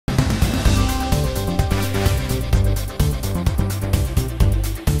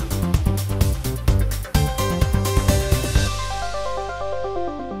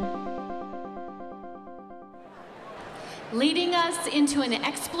us into an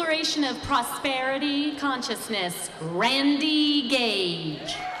exploration of prosperity consciousness, Randy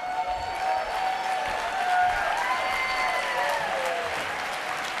Gage.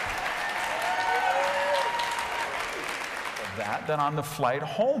 Than on the flight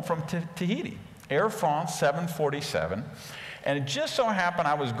home from Tahiti, Air France 747. And it just so happened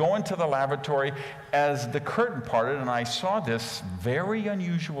I was going to the lavatory as the curtain parted, and I saw this very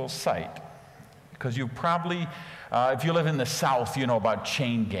unusual sight. Because you probably, if you live in the South, you know about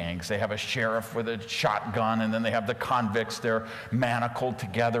chain gangs. They have a sheriff with a shotgun, and then they have the convicts. They're manacled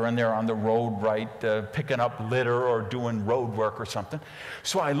together, and they're on the road, right, picking up litter or doing road work or something.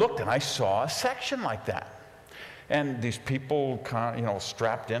 So I looked, and I saw a section like that. And these people,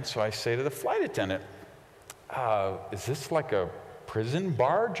 strapped in. So I say to the flight attendant, is this like a prison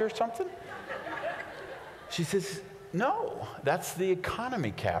barge or something? She says, no, that's the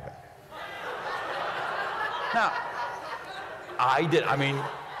economy cabin. Now,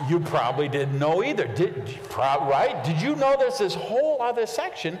 you probably didn't know either, right? Did you know there's this whole other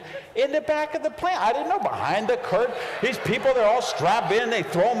section in the back of the plane? I didn't know. Behind the curtain, these people, they're all strapped in. They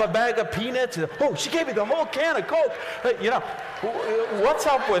throw them a bag of peanuts. And, oh, she gave me the whole can of Coke. What's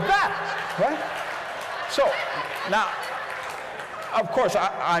up with that, right? So, now, of course,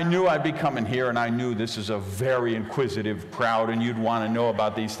 I knew I'd be coming here, and I knew this is a very inquisitive crowd, and you'd want to know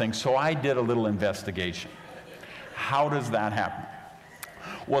about these things. So I did a little investigation. How does that happen?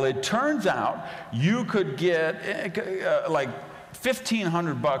 Well, it turns out you could get like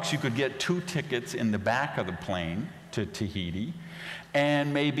 $1,500. You could get 2 tickets in the back of the plane to Tahiti,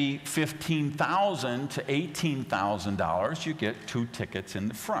 and maybe $15,000 to $18,000. You get 2 tickets in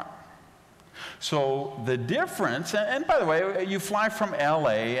the front. So the difference, and by the way, you fly from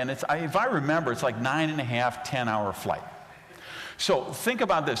LA, and if I remember, it's like 9.5, 10-hour flight. So think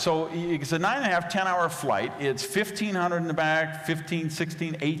about this. So it's a 9.5, 10-hour flight. It's $1,500 in the back, $15,000,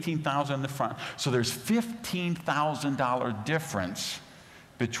 $16,000, $18,000 in the front. So there's $15,000 difference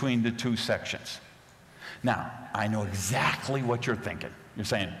between the 2 sections. Now, I know exactly what you're thinking. You're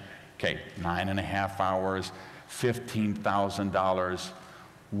saying, okay, 9.5 hours, $15,000.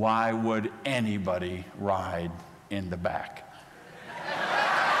 Why would anybody ride in the back?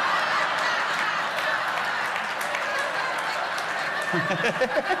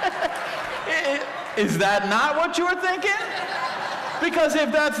 Is that not what you were thinking? Because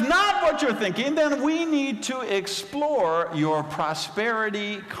if that's not what you're thinking, then we need to explore your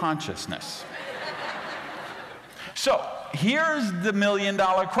prosperity consciousness. So here's the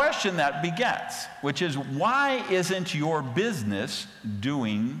million-dollar question that begets, which is, why isn't your business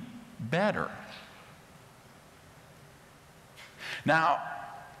doing better? Now,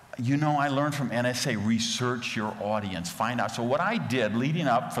 I learned from NSA, research your audience, find out. So what I did leading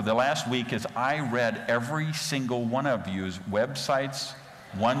up for the last week is I read every single one of you's websites,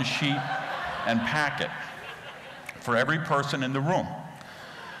 one sheet, and packet for every person in the room.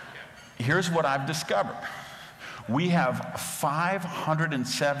 Here's what I've discovered. We have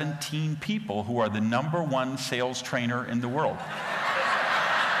 517 people who are the #1 sales trainer in the world.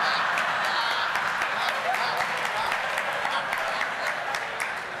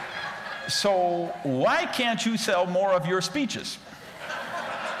 So why can't you sell more of your speeches?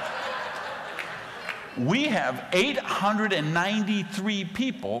 We have 893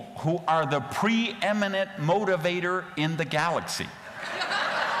 people who are the preeminent motivator in the galaxy.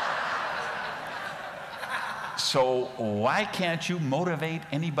 So why can't you motivate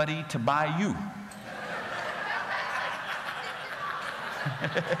anybody to buy you?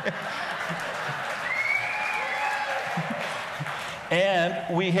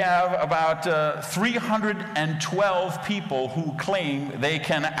 And we have about 312 people who claim they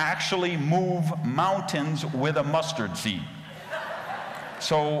can actually move mountains with a mustard seed.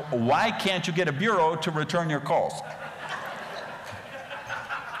 So why can't you get a bureau to return your calls?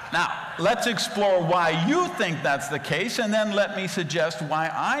 Now, let's explore why you think that's the case, and then let me suggest why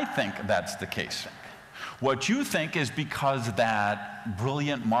I think that's the case. What you think is because that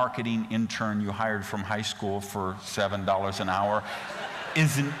brilliant marketing intern you hired from high school for $7 an hour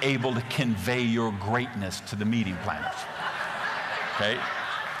isn't able to convey your greatness to the meeting planners. Okay?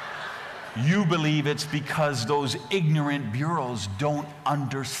 You believe it's because those ignorant bureaus don't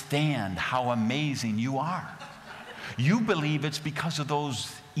understand how amazing you are. You believe it's because of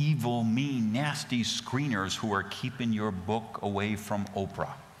those evil, mean, nasty screeners who are keeping your book away from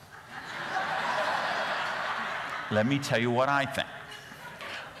Oprah. Let me tell you what I think.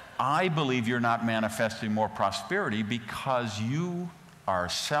 I believe you're not manifesting more prosperity because you are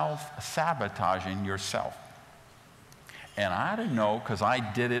self-sabotaging yourself. And I don't know, because I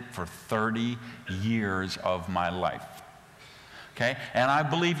did it for 30 years of my life. Okay? And I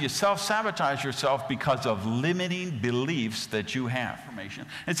believe you self-sabotage yourself because of limiting beliefs that you have.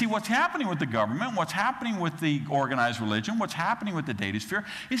 And see, what's happening with the government, what's happening with the organized religion, what's happening with the data sphere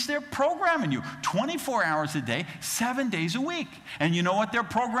is they're programming you 24 hours a day, 7 days a week. And you know what they're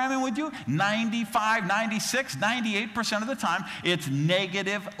programming with you? 95, 96, 98% of the time, it's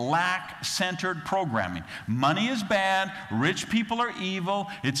negative, lack-centered programming. Money is bad, rich people are evil,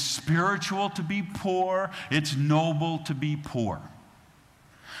 it's spiritual to be poor, it's noble to be poor.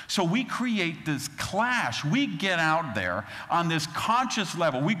 So we create this clash. We get out there on this conscious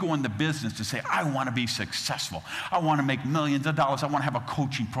level. We go into business to say, I want to be successful. I want to make millions of dollars. I want to have a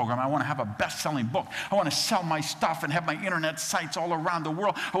coaching program. I want to have a best-selling book. I want to sell my stuff and have my internet sites all around the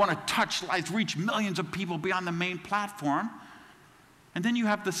world. I want to touch lives, reach millions of people beyond the main platform. And then you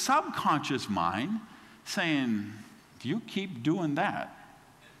have the subconscious mind saying, if you keep doing that,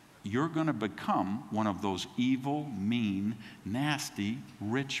 you're going to become one of those evil, mean, nasty,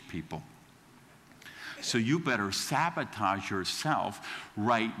 rich people. So you better sabotage yourself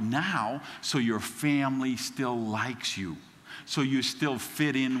right now so your family still likes you, so you still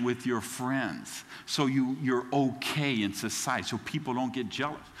fit in with your friends, so you're okay in society, so people don't get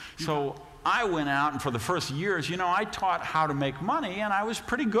jealous. So I went out, and for the first years, you know, I taught how to make money, and I was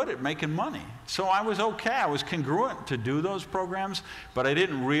pretty good at making money. So I was okay. I was congruent to do those programs, but I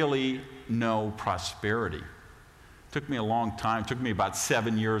didn't really know prosperity. It took me a long time. It took me about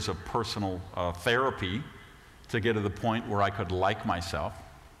 7 years of personal therapy to get to the point where I could like myself.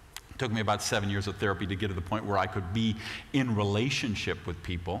 It took me about 7 years of therapy to get to the point where I could be in relationship with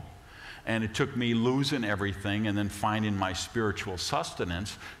people. And it took me losing everything and then finding my spiritual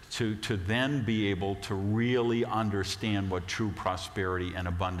sustenance to then be able to really understand what true prosperity and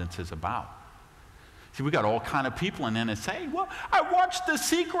abundance is about. See, we got all kind of people in NSA. Well, I watched The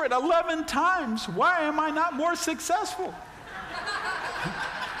Secret 11 times. Why am I not more successful?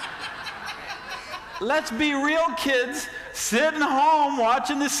 Let's be real, kids. Sitting home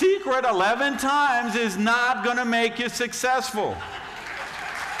watching The Secret 11 times is not going to make you successful.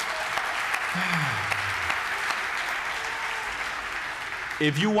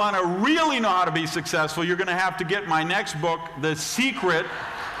 If you want to really know how to be successful, you're going to have to get my next book, The Secret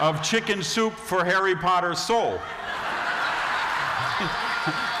of Chicken Soup for Harry Potter's Soul.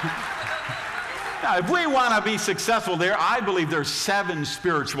 Now, if we want to be successful there, I believe there's 7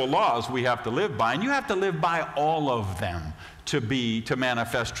 spiritual laws we have to live by, and you have to live by all of them to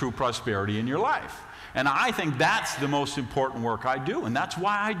manifest true prosperity in your life. And I think that's the most important work I do, and that's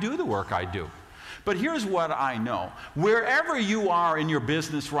why I do the work I do. But here's what I know. Wherever you are in your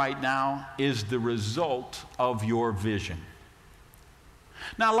business right now is the result of your vision.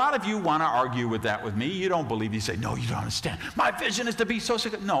 Now, a lot of you want to argue with that with me. You don't believe. You say, no, you don't understand. My vision is to be so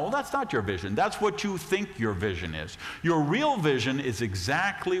successful. No, that's not your vision. That's what you think your vision is. Your real vision is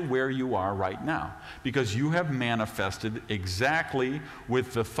exactly where you are right now because you have manifested exactly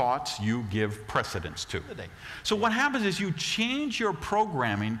with the thoughts you give precedence to. So what happens is you change your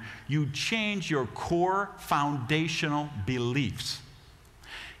programming, you change your core foundational beliefs.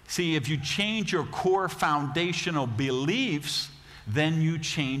 See, if you change your core foundational beliefs, then you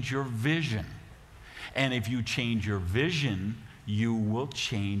change your vision. And if you change your vision, you will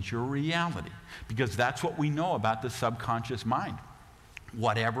change your reality. Because that's what we know about the subconscious mind.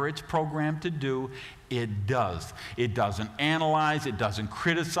 Whatever it's programmed to do, it does. It doesn't analyze, it doesn't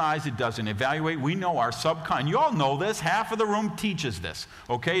criticize, it doesn't evaluate. We know our subconscious. You all know this. Half of the room teaches this.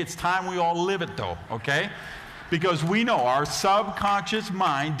 Okay? It's time we all live it, though. Okay? Because we know our subconscious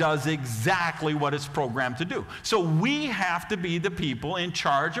mind does exactly what it's programmed to do. So we have to be the people in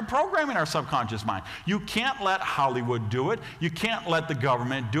charge of programming our subconscious mind. You can't let Hollywood do it, you can't let the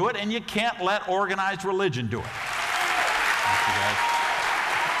government do it, and you can't let organized religion do it. Thank you, guys.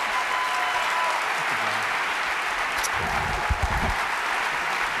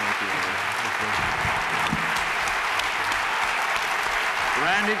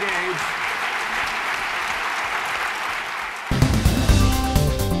 Randy Gage.